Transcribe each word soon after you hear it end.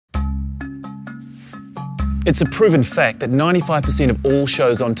It's a proven fact that 95% of all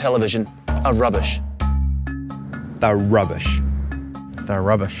shows on television are rubbish. They're rubbish. They're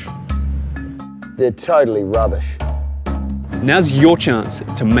rubbish. They're totally rubbish. Now's your chance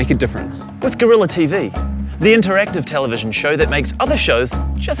to make a difference. With Gorilla TV, the interactive television show that makes other shows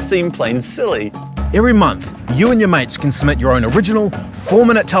just seem plain silly. Every month, you and your mates can submit your own original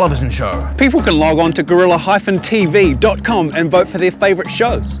 4-minute television show. People can log on to gorilla-tv.com and vote for their favourite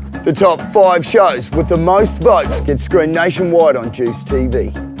shows. The top 5 shows with the most votes get screened nationwide on Juice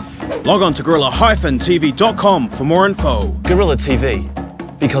TV. Log on to gorilla-tv.com for more info. Gorilla TV,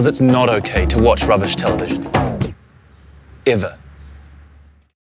 because it's not okay to watch rubbish television. Ever.